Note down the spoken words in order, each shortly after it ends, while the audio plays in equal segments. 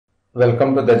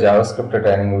Welcome to the JavaScript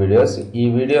training videos. ఈ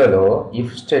వీడియోలో if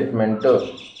statement,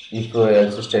 if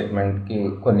else statement కి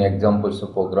కొన్ని ఎగ్జాంపుల్స్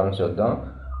ప్రోగ్రామ్స్ చూద్దాం.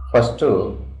 First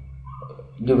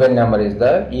given number is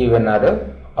the even or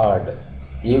odd.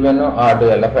 Even odd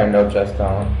ఎలా find out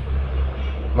చేస్తాం?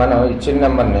 మనం ఇచ్చిన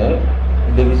నెంబర్ని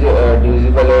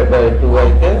divisible by 2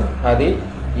 అయితే అది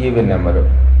ఈవెన్ నెంబర్,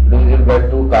 divisible by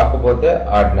 2 కాకపోతే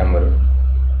ఆడ్ నెంబర్.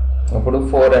 ఇప్పుడు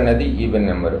 4 అనేది ఈవెన్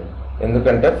నెంబర్,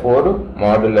 ఎందుకంటే 4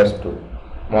 మాడ్యులస్ 2.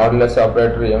 Modulus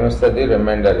operator ఏమిస్తుంది?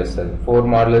 రిమైండర్ ఇస్తుంది. 4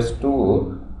 మాడ్యులస్ 2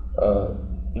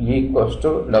 ఈక్వల్స్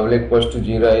టు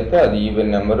 0 అయితే అది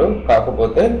ఈవెన్ నెంబరు,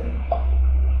 కాకపోతే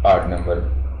odd number.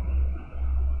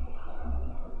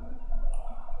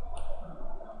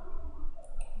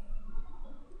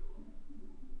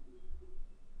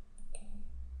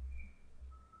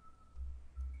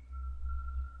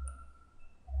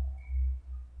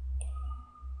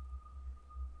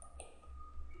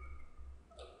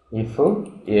 If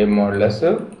a modulus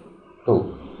 2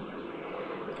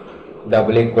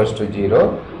 double equals to 0,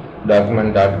 document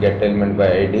dot get element by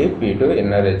id p2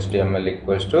 inner html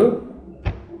equals to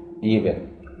even,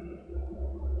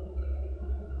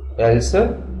 else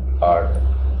odd.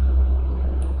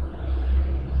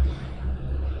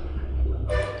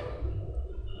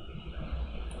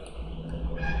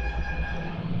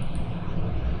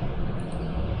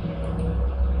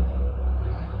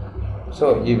 So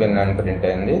even అని print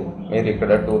అయింది. మీరు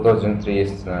ఇక్కడ 2003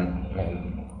 ఇస్తున్నాను నేను.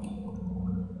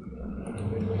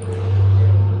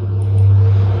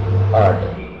 ఆడ్.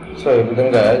 సో ఈ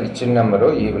విధంగా ఇచ్చిన number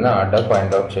even odd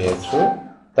find out చేయొచ్చు.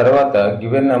 తర్వాత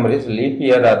given number is leap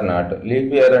year are not.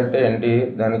 Leap year అంటే ఏంటి?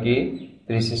 దానికి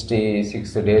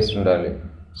 366 డేస్ ఉండాలి.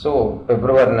 సో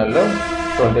ఫిబ్రవరి నెలలో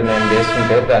 29 డేస్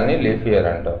ఉంటే దాన్ని లీప్ ఇయర్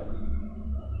అంటాం.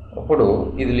 ఇప్పుడు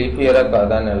ఇది లీప్ ఇయరా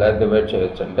కాదా అని ఎలా డివైడ్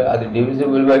చేయొచ్చు అంటే, అది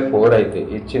డివిజిబుల్ బై 4 అయితే,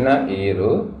 ఇచ్చిన ఇయర్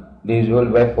డివిజిబుల్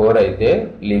బై 4 అయితే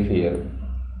లీప్ ఇయర్,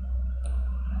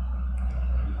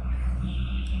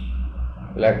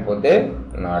 లేకపోతే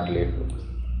నాట్ లీప్.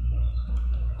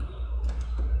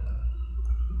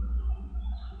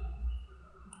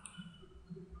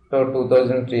 సో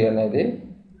 2003 అనేది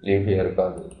లీప్ ఇయర్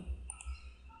కాదు,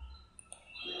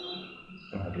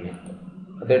 నాట్ లీప్.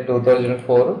 అదే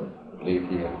 2004 లీప్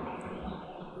ఇయర్.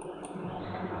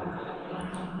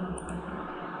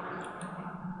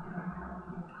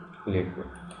 లీప్.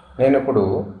 నేను ఇప్పుడు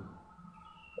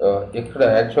ఇక్కడ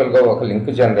యాక్చువల్గా ఒక లింక్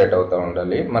జనరేట్ అవుతూ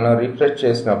ఉండాలి. మనం రిఫ్రెష్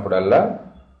చేసినప్పుడల్లా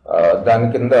దాని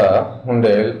కింద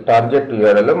ఉండే టార్గెట్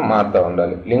యూఆర్ఎల్ మారుతూ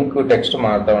ఉండాలి, లింక్ టెక్స్ట్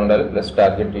మారుతూ ఉండాలి, ప్లస్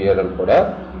టార్గెట్ యూఆర్ఎల్ కూడా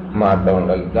మారుతూ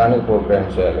ఉండాలి. దానికి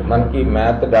ప్రోగ్రామ్ చేయాలి. మనకి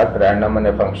మ్యాథ్ డాట్ ర్యాండమ్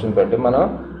అనే ఫంక్షన్ తోటి మనం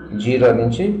 0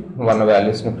 నుంచి 1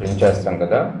 వాల్యూస్ని ప్రింట్ చేస్తాం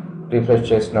కదా. రిఫ్రెష్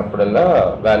చేసినప్పుడల్లా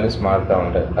వాల్యూస్ మారుతూ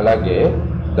ఉంటాయి. అలాగే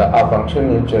ఆ ఫంక్షన్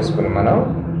యూజ్ చేసుకుని మనం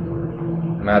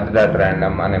మ్యాథ్ డాట్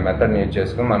ర్యాండమ్ అనే మెథడ్ యూజ్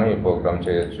చేసుకుని మనం ఈ ప్రోగ్రామ్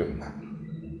చేయొచ్చు.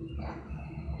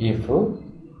 ఇఫ్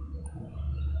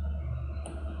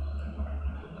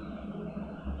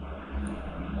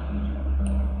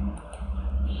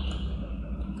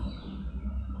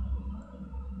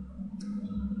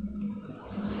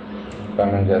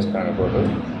కామెంట్ చేస్తాను కూడా.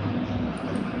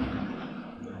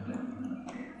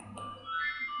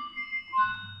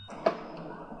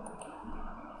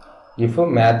 If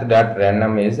math dot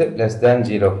random is less than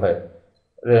 0.5,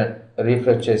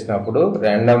 refresh చేసినప్పుడు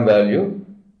ర్యాండమ్ వాల్యూ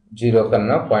 0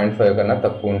 కన్నా 0.5 కన్నా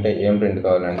తక్కువ ఉంటే ఏం ప్రింట్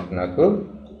కావాలంటే నాకు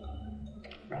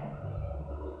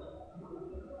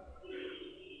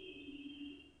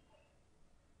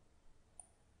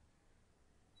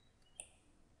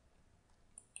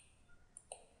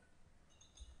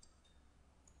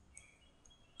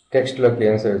టెక్స్ట్లోకి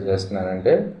ఏం సేవ్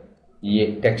చేస్తున్నానంటే ఏ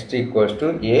text equals to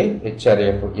A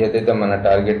HRF, ఏదైతే మన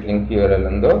టార్గెట్ లింక్ యూఆర్ఎల్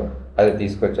ఉందో అది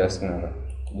తీసుకొచ్చేస్తున్నాను.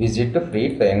 Visit free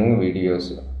training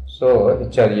videos. So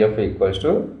HRF equals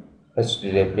to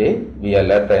http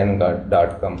VLR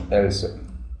training.com, else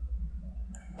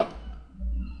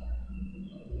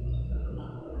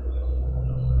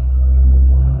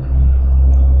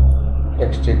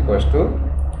text equals to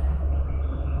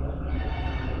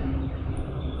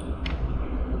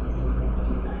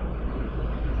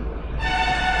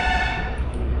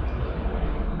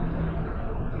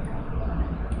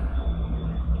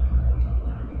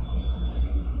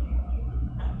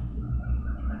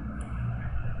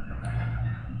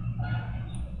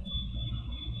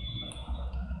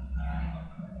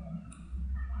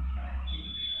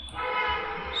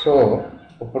so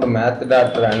ఇప్పుడు మ్యాథ్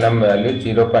డాట్ ర్యాండమ్ వాల్యూ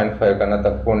 0.5 కన్నా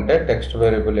తక్కువ ఉంటే టెక్స్ట్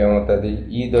వేరియబుల్ ఏమవుతుంది?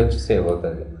 ఇది వచ్చి సేవ్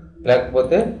అవుతుంది.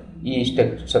 లేకపోతే ఈ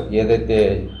టెక్స్ట్ ఏదైతే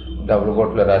డబుల్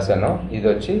కోట్లో రాశానో ఇది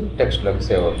వచ్చి టెక్స్ట్లోకి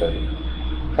సేవ్ అవుతుంది.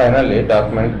 Finally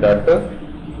document dot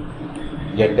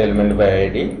get element by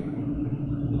id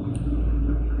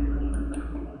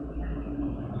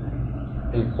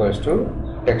equals to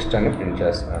text అని ప్రింట్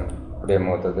చేస్తున్నాను. ఇప్పుడు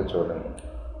ఏమవుతుందో చూడండి.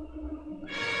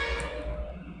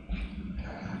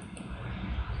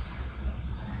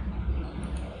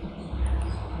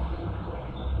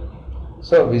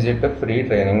 So visit free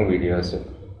training videos.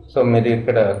 So మీరు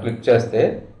ఇక్కడ క్లిక్ చేస్తే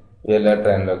VLR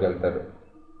ట్రైన్లోకి వెళ్తారు.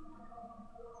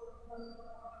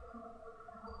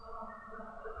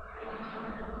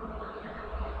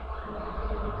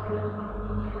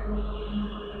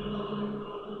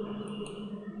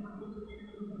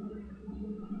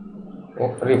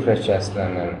 రిఫ్రెష్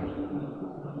చేస్తున్నాను నేను.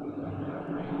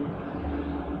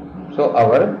 So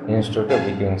our institute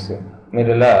begins. మీరు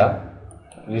ఇలా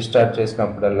రీస్టార్ట్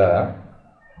చేసినప్పుడల్లా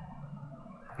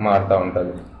మారుతూ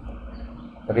ఉంటుంది,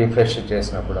 రిఫ్రెష్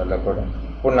చేసినప్పుడల్లా కూడా.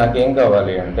 ఇప్పుడు నాకేం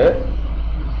కావాలి అంటే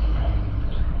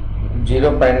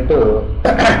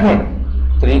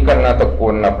 0.3 కన్నా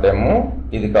తక్కువ ఉన్నప్పుడేమో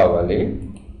ఇది కావాలి,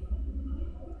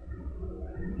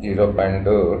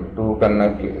 0.2 కన్నా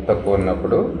తక్కువ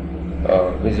ఉన్నప్పుడు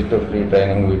విజిట్ ఫ్రీ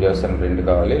ట్రైనింగ్ వీడియోస్ అని ప్రింట్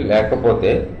కావాలి.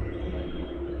 లేకపోతే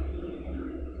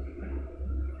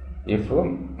if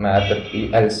math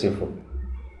else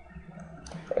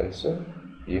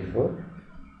if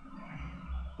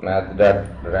math dot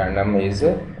random is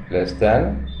less than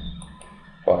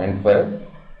 0.5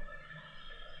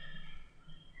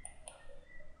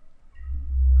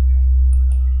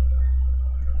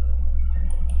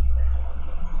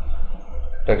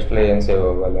 text లో ఏం సేవ్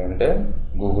అవ్వాలి అంటే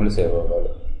గూగుల్ సేవ్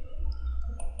అవ్వాలి.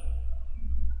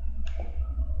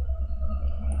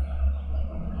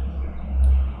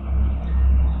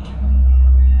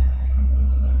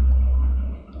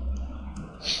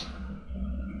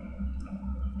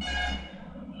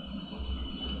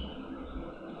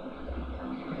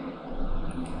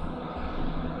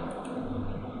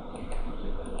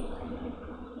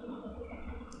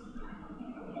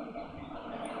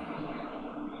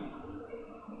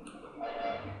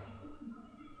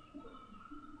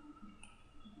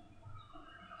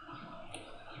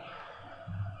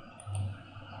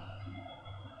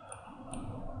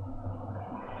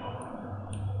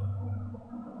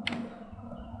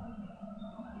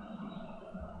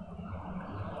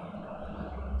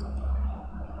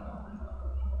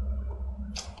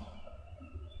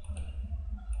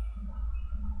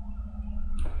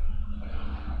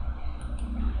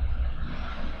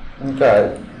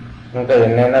 ఇంకా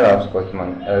ఎన్నైనా రాసుకోవచ్చు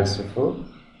మనం. ఎల్స్ ఇఫ్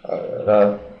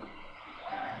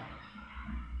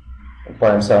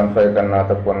 0.75 కన్నా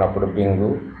తక్కువ ఉన్నప్పుడు బింగు,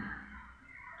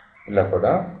 ఇలా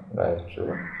కూడా రాయొచ్చు.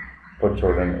 ఇప్పుడు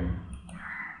చూడండి,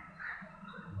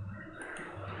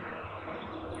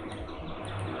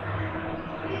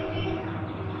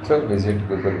 so visit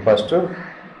Google. First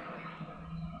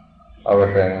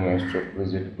hour training institute,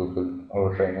 visit Google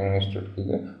hour training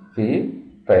ఇన్స్టిట్యూట్కి ఫ్రీ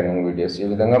ట్రైనింగ్ వీడియోస్. ఈ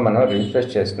విధంగా మనం రిఫ్రెష్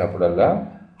చేసినప్పుడల్లా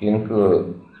లింక్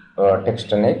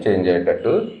టెక్స్ట్ అనేది చేంజ్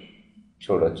అయ్యేటట్టు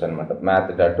చూడవచ్చు అనమాట.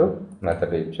 మ్యాథ్ డాట్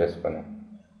మెథడ్ యూజ్ చేసుకొని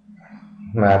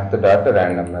మ్యాథ్ డాట్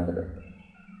ర్యాండమ్ మెథడ్.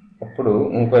 ఇప్పుడు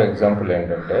ఇంకో ఎగ్జాంపుల్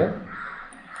ఏంటంటే,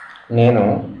 నేను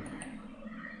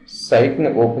సైట్ని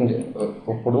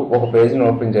ఇప్పుడు ఒక పేజ్ని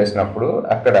ఓపెన్ చేసినప్పుడు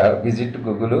అక్కడ విజిట్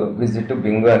గూగుల్, విజిట్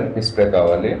బింగ్ అని డిస్ప్లే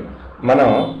కావాలి. మనం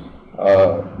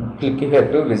click here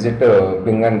to visit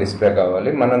Bing అని డిస్ప్లే కావాలి.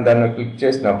 మనం దాన్ని క్లిక్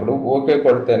చేసినప్పుడు ఓకే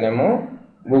కొడితేనేమో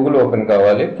గూగుల్ ఓపెన్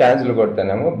కావాలి, క్యాన్సిల్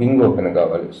కొడితేనేమో బింగ్ ఓపెన్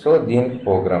కావాలి. సో దీనికి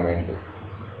ప్రోగ్రామ్ ఏంటి,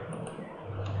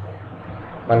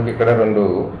 మనకి ఇక్కడ 2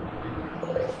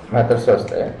 మెథడ్స్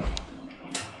వస్తాయి.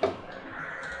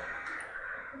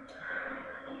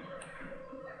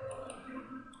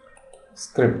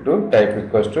 Script type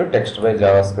equals to text by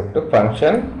JavaScript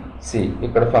function C.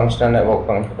 ఇక్కడ ఫంక్షన్ అనే ఒక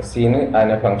సిని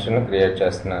అనే ఫంక్షన్ క్రియేట్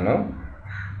చేస్తున్నాను.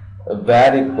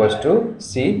 Wear equals to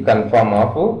C confirm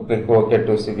of click okay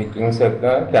to C బికింగ్స్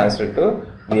cancel to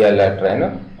VLR train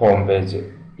home page.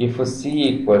 If C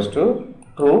equals to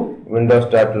true Windows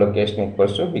dot location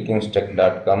equals to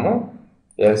bikingstech.com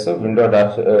else window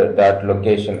dot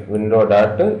location window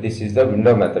dot this is the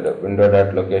window method window dot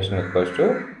location equals to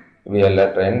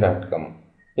VLRtrain.com.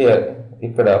 here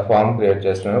ఇక్కడ form create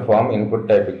చేస్తున్నాను. Form input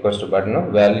type equals to button,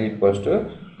 value equals to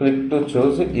click to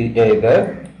choose either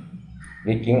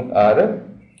వికింగ్ are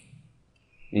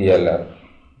VLR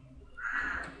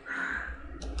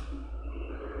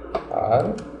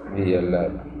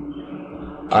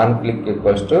on click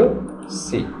equals to C.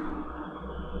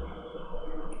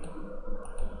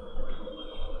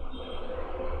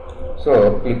 So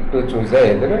click to choose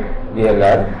either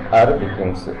VLR or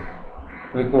Vikings.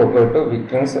 Click OK to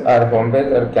Vikings or home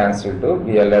page or cancel to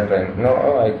VLR train. No,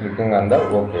 I clicking on the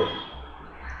OK.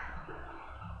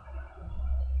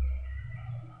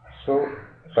 So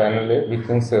finally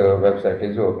వికింగ్స్ website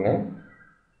is opening.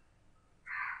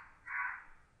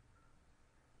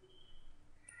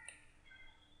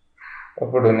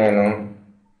 అప్పుడు నేను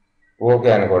okay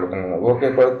అని కొడుతున్నాను. Okay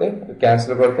కొడితే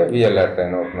cancel కొడితే VLR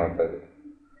train open అవుతుంది.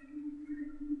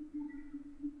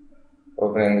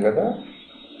 Open అయింది కదా.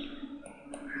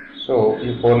 So ఈ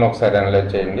phone ఒకసారి అనలైజ్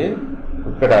చేయండి.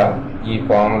 ఇక్కడ ఈ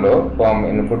form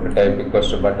input type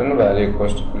equals to button, value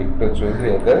equals to click to choose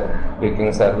either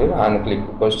clicking service on click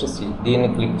equals to C. దీన్ని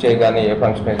క్లిక్ చేయగానే ఏ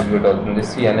ఫంక్షన్ ఎగ్జిక్యూట్ అవుతుంది?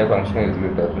 సి అనే ఫంక్షన్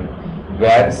ఎగ్జిక్యూట్ అవుతుంది.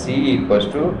 Wear C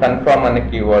equals to confirm అనే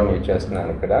కీవర్డ్ని use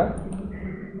చేస్తున్నాను ఇక్కడ.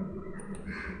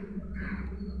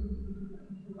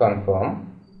 Confirm,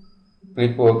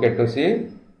 click okay to C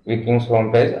వికింగ్స్ home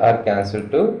page or cancel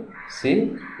to C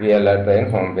VLR train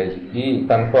home page. ఈ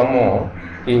confirm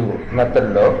ఈ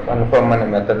మెథడ్లో కన్ఫర్మ్ అనే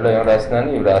మెథడ్లో ఏం రాస్తున్నాను?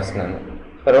 ఇవి రాస్తున్నాను.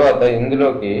 తర్వాత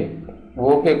ఇందులోకి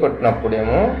ఓకే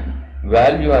కొట్టినప్పుడేమో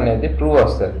వాల్యూ అనేది ట్రూ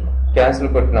వస్తుంది,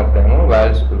 క్యాన్సిల్ కొట్టినప్పుడేమో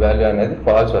వాల్యూ అనేది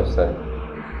ఫాల్స్ వస్తుంది.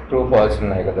 ట్రూ ఫాల్స్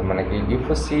ఉన్నాయి కదా మనకి. If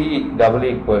C double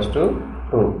equals to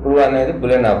true అనేది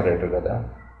బులియన్ ఆపరేటర్ కదా.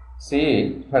 సి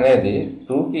అనేది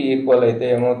ట్రూకి ఈక్వల్ అయితే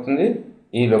ఏమవుతుంది?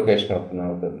 ఈ లొకేషన్ ఓపెన్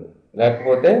అవుతుంది,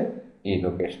 లేకపోతే ఈ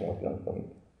లొకేషన్ ఓపెన్ అవుతుంది.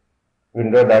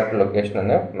 విండో డాట్ లొకేషన్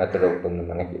అనే మెథడ్ అవుతుంది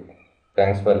మనకి.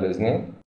 Thanks for listening.